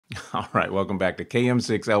All right, welcome back to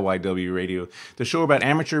KM6LYW Radio, the show about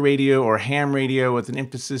amateur radio or ham radio with an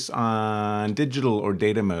emphasis on digital or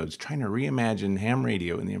data modes, trying to reimagine ham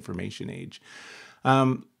radio in the information age.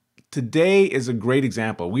 Today is a great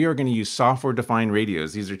example. We are going to use software-defined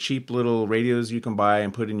radios. These are cheap little radios you can buy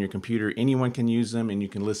and put in your computer. Anyone can use them, and you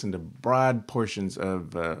can listen to broad portions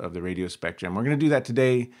of the radio spectrum. We're going to do that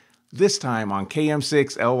today, this time on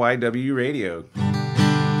KM6LYW Radio.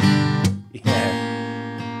 Yeah.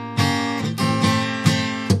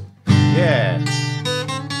 Yes.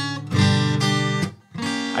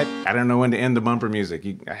 I don't know when to end the bumper music.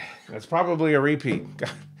 That's probably a repeat.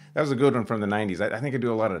 That was a good one from the 90s. I think I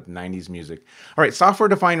do a lot of 90s music. All right,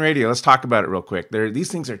 software-defined radio. Let's talk about it real quick.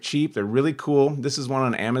 These things are cheap. They're really cool. This is one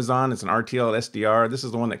on Amazon. It's an RTL-sdr. This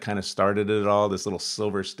is the one that kind of started it all, this little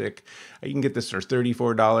silver stick. You can get this for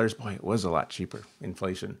 $34. Boy, it was a lot cheaper.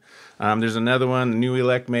 Inflation. There's another one New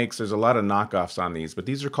Elect makes. There's a lot of knockoffs on these, but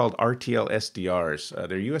these are called RTL-SDRs.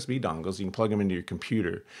 They're USB dongles. You can plug them into your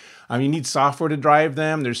computer. You need software to drive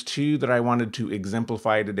them. There's two that I wanted to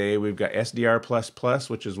exemplify today. We've got SDR++,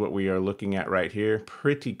 which is what we are looking at right here.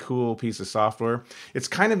 Pretty cool piece of software. It's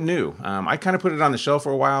kind of new. I kind of put it on the shelf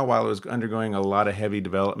for a while it was undergoing a lot of heavy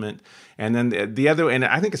development. And then the other, and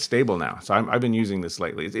I think it's stable now. So I've been using this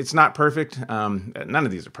lately. It's not perfect. None of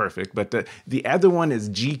these are perfect, but the other one is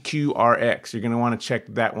GQRX. You're going to want to check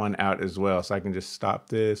that one out as well. So I can just stop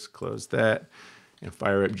this, close that, and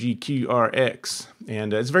fire up GQRX.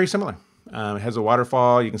 And it's very similar. It has a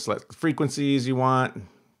waterfall. You can select the frequencies you want.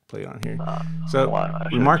 Play it on here. So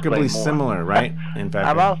remarkably similar, right? In fact,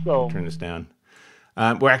 I'm also turn this down.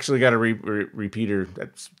 We're actually got a repeater.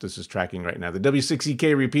 This is tracking right now. The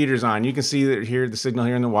W6EK repeater's on. You can see that here, the signal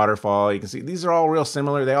here in the waterfall. You can see these are all real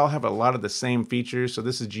similar. They all have a lot of the same features. So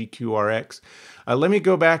this is GQRX. Let me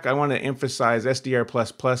go back. I want to emphasize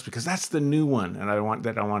SDR++ because that's the new one, and I want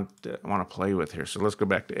to play with here. So let's go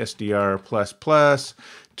back to SDR++.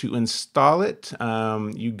 To install it,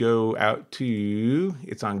 you go out to,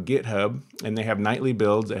 it's on GitHub, and they have nightly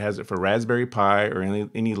builds. It has it for Raspberry Pi or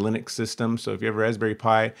any Linux system. So if you have a Raspberry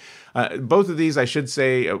Pi, both of these, I should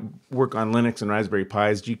say, work on Linux and Raspberry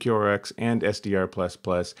Pis, GQRX and SDR++.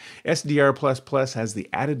 SDR++ has the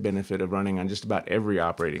added benefit of running on just about every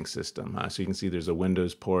operating system. So you can see there's a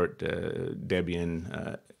Windows port,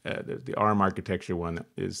 Debian, the ARM architecture one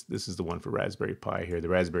this is the one for Raspberry Pi here, the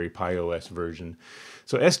Raspberry Pi OS version.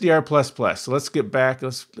 So SDR++. So let's get back.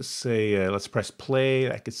 Let's press play.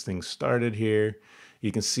 That gets things started here.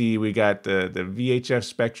 You can see we got the VHF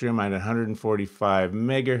spectrum at 145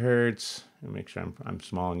 megahertz. Make sure I'm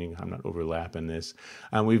small and I'm not overlapping this.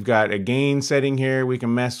 We've got a gain setting here we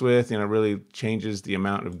can mess with. It really changes the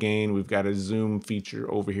amount of gain. We've got a zoom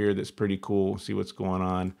feature over here that's pretty cool. See what's going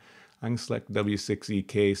on. I can select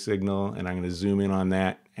W6EK signal, and I'm going to zoom in on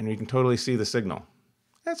that, and we can totally see the signal.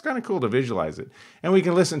 That's kind of cool to visualize it. And we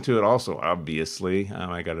can listen to it also, obviously.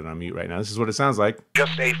 I got it on mute right now. This is what it sounds like.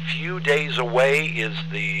 Just a few days away is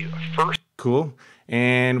the first. Cool.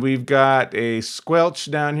 And we've got a squelch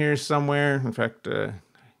down here somewhere. In fact,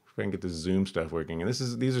 if I can get the zoom stuff working. And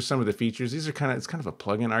these are some of the features. It's kind of a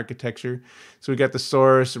plug-in architecture. So we got the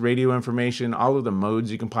source, radio information, all of the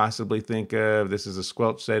modes you can possibly think of. This is a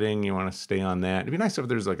squelch setting. You want to stay on that. It'd be nice if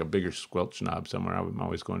there's like a bigger squelch knob somewhere. I'm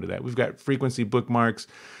always going to that. We've got frequency bookmarks,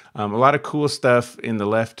 a lot of cool stuff in the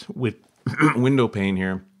left with window pane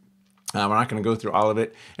here. We're not going to go through all of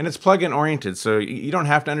it, and it's plug-in oriented, so you don't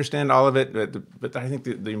have to understand all of it, but I think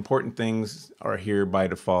the important things are here by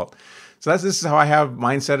default. So this is how I have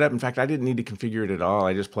mine set up. In fact, I didn't need to configure it at all.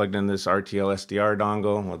 I just plugged in this RTL-SDR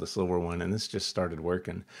dongle, well, the silver one, and this just started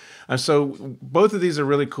working. So both of these are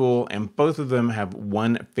really cool, and both of them have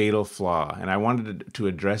one fatal flaw, and I wanted to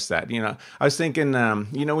address that. I was thinking,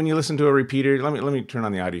 when you listen to a repeater, let me turn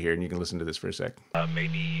on the audio here, and you can listen to this for a sec.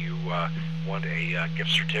 Maybe you want a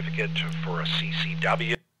gift certificate for a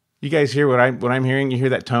CCW. You guys hear what I'm hearing? You hear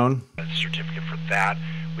that tone? A certificate for that.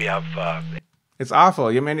 We have. It's awful.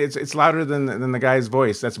 I mean, it's louder than the guy's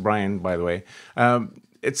voice. That's Brian, by the way.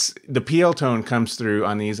 It's the PL tone comes through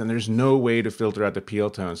on these, and there's no way to filter out the PL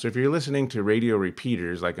tone. So if you're listening to radio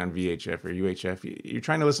repeaters like on VHF or UHF, you're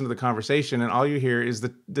trying to listen to the conversation, and all you hear is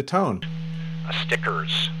the tone.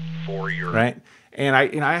 Stickers for your right. And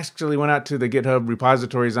I actually went out to the GitHub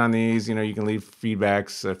repositories on these. You can leave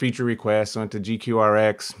feedbacks, feature requests. I went to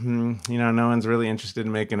GQRX. No one's really interested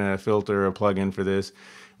in making a filter or a plugin for this.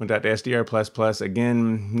 Went out to SDR++.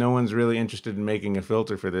 Again, no one's really interested in making a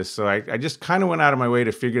filter for this. So I just kind of went out of my way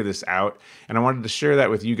to figure this out. And I wanted to share that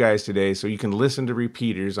with you guys today so you can listen to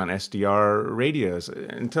repeaters on SDR radios.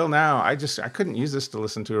 Until now, I couldn't use this to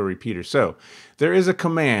listen to a repeater. So there is a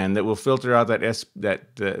command that will filter out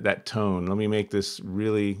that tone. Let me make this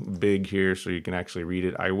really big here so you can actually read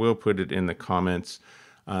it. I will put it in the comments.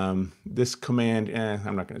 This command,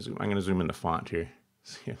 I'm not going to zoom. I'm going to zoom in the font here.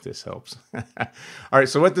 See if this helps. All right,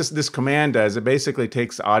 so what this command does, it basically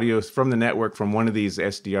takes audio from the network from one of these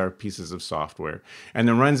SDR pieces of software and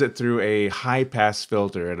then runs it through a high-pass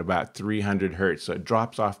filter at about 300 hertz. So it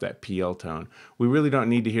drops off that PL tone. We really don't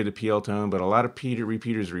need to hear the PL tone, but a lot of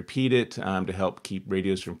repeaters repeat it to help keep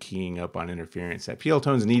radios from keying up on interference. That PL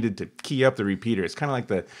tone is needed to key up the repeater. It's kind of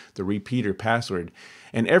like the repeater password.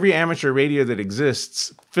 And every amateur radio that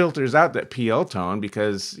exists filters out that PL tone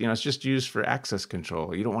because, you know, it's just used for access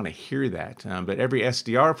control. You don't want to hear that. But every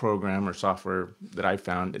SDR program or software that I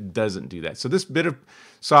found doesn't do that. So this bit of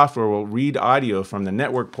software will read audio from the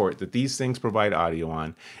network port that these things provide audio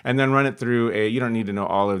on, and then run it through you don't need to know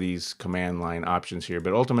all of these command line options here,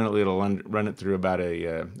 but ultimately it'll run it through about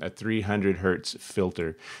a 300 hertz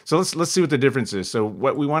filter. So let's see what the difference is. So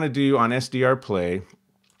what we want to do on SDR play,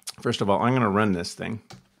 first of all, I'm going to run this thing.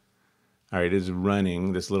 All right, it is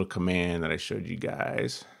running this little command that I showed you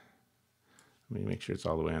guys. Let me make sure it's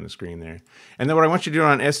all the way on the screen there. And then what I want you to do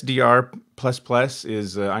on SDR++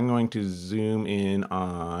 is I'm going to zoom in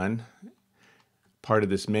on part of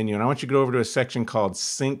this menu. And I want you to go over to a section called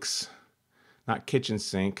Sinks, not Kitchen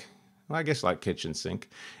Sink. Well, I guess like Kitchen Sink.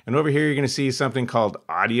 And over here, you're going to see something called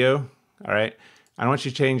Audio. All right. I want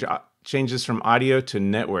you to change this from audio to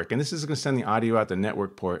network. And this is going to send the audio out the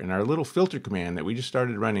network port. And our little filter command that we just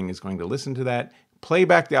started running is going to listen to that, play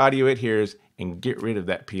back the audio it hears, and get rid of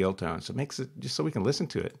that PL tone. So it makes it just so we can listen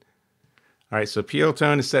to it. All right, so PL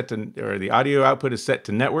tone is set to, or the audio output is set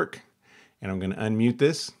to network. And I'm going to unmute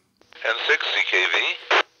this. N6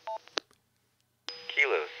 CKV.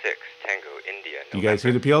 Kilo 6 Tango India. You guys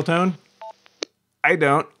hear the PL tone? I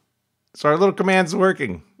don't. So our little command's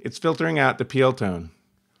working. It's filtering out the PL tone.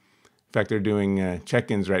 In fact, they're doing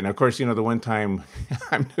check-ins right now. Of course, you know, the one time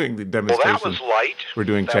I'm doing the demonstration, Well, that was light. we're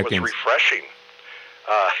doing check-ins. That was refreshing.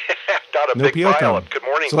 Not a No big PL tone. pileup. Good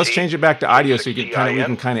morning, So let's Pete. change it back to audio so you can we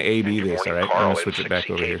can kind of A/B And good this, all morning, right? I'm Carl, going to switch it back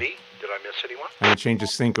over here. Did I miss anyone? I'm going to change the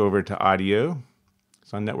sync over to audio.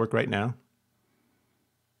 It's on network right now.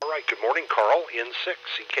 All right. Good morning, Carl. N6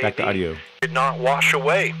 CKV. Back to audio. Did not wash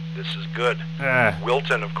away. This is good. Ah,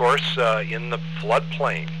 Wilton, of course, in the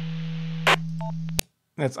floodplain.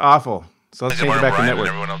 that's awful. So let's change it back to network.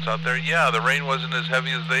 Everyone else out there, yeah, the rain wasn't as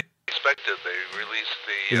heavy as they expected. They released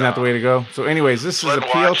the. Isn't that the way to go? So anyways, this is a Flood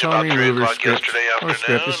PL watch tone about 3 remover o'clock script. yesterday Or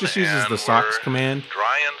script. This just uses the afternoon, SOX and command. we're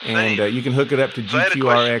dry and And safe. you can hook it up to So I had a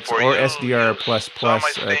question GQRX for or you. SDR++ Saw my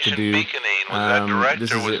to station do. beaconing. Was that direct,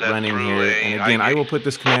 This or is was it that running through here. a And again, I IG? will put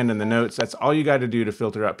this command in the notes. That's all you got to do to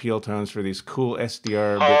filter out PL tones for these cool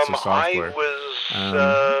SDR bits of software. I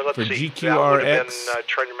was, let's for see. GQRX, That would have been,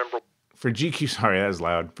 trying to remember. For GQ, sorry, that was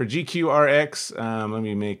loud. For GQRX, let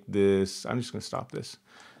me make this. I'm just going to stop this.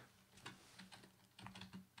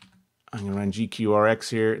 I'm going to run GQRX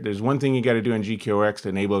here. There's one thing you got to do on GQRX to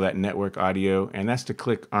enable that network audio, and that's to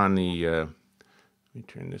click on the. Let me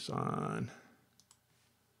turn this on.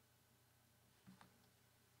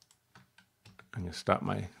 I'm going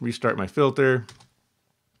to restart my filter.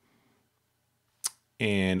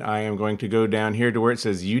 And I am going to go down here to where it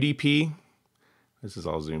says UDP. This is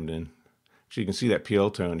all zoomed in. So you can see that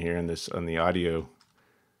PL tone here on the audio.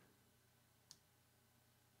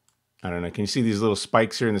 I don't know. Can you see these little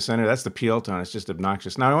spikes here in the center? That's the PL tone. It's just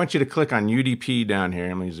obnoxious. Now I want you to click on UDP down here.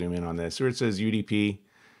 Let me zoom in on this. Where it says UDP.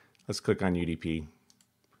 Let's click on UDP.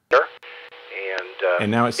 And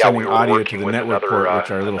now it's sending audio to the network port, which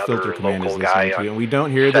our little filter command is listening to. And we don't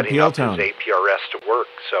hear the PL tone. APRS to work.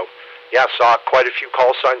 So, yeah, saw quite a few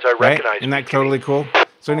call signs I Right? recognized. Isn't that totally cool?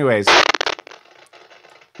 So anyways,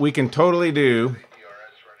 we can totally do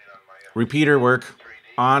repeater work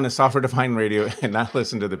on a software-defined radio and not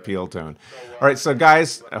listen to the PL tone. All right, so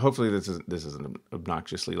guys, hopefully this isn't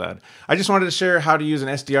obnoxiously loud. I just wanted to share how to use an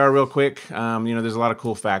SDR real quick. You know, there's a lot of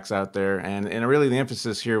cool facts out there, and really the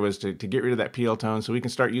emphasis here was to get rid of that PL tone so we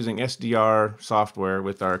can start using SDR software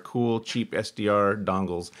with our cool, cheap SDR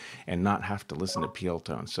dongles and not have to listen to PL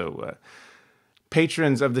tone. So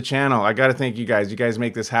patrons of the channel, I got to thank you guys. You guys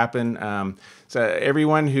make this happen. So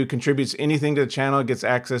everyone who contributes anything to the channel gets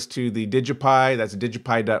access to the DigiPi. That's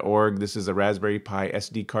digipi.org. This is a Raspberry Pi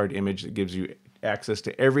SD card image that gives you access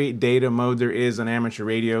to every data mode there is on amateur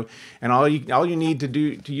radio. And all you need to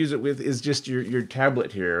do to use it with is just your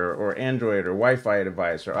tablet here, or Android, or Wi-Fi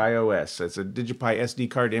device, or iOS. It's a DigiPi SD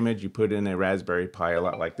card image. You put in a Raspberry Pi, a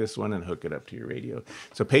lot like this one, and hook it up to your radio.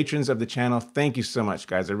 So patrons of the channel, thank you so much,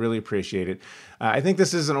 guys. I really appreciate it. I think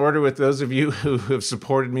this is an order with those of you who have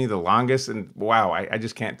supported me the longest, and wow, I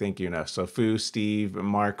just can't thank you enough. So Fu, Steve,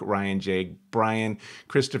 Mark, Ryan, Jake, Brian,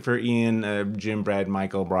 Christopher, Ian, Jim, Brad,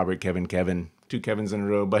 Michael, Robert, Kevin, 2 Kevins in a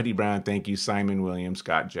row, Buddy Brown, thank you, Simon, William,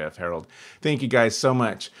 Scott, Jeff, Harold. Thank you guys so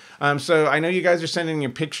much. So I know you guys are sending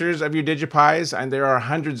your pictures of your DigiPis, and there are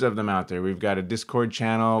hundreds of them out there. We've got a Discord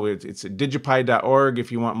channel. It's at digipi.org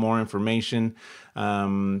if you want more information.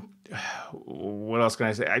 What else can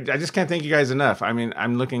I say? I just can't thank you guys enough. I mean,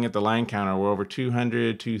 I'm looking at the line counter. We're over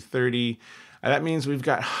 200, 230. That means we've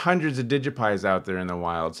got hundreds of DigiPis out there in the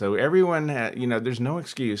wild. So everyone, there's no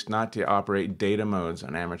excuse not to operate data modes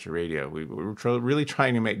on amateur radio. We're really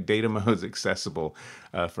trying to make data modes accessible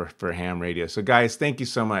for ham radio. So guys, thank you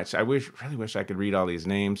so much. I really wish I could read all these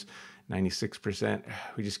names. 96%.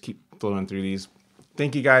 We just keep flowing through these.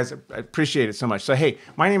 Thank you guys. I appreciate it so much. So, hey,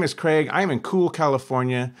 my name is Craig. I'm in cool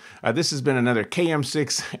California. This has been another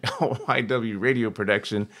KM6 LYW radio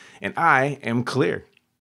production, and I am clear.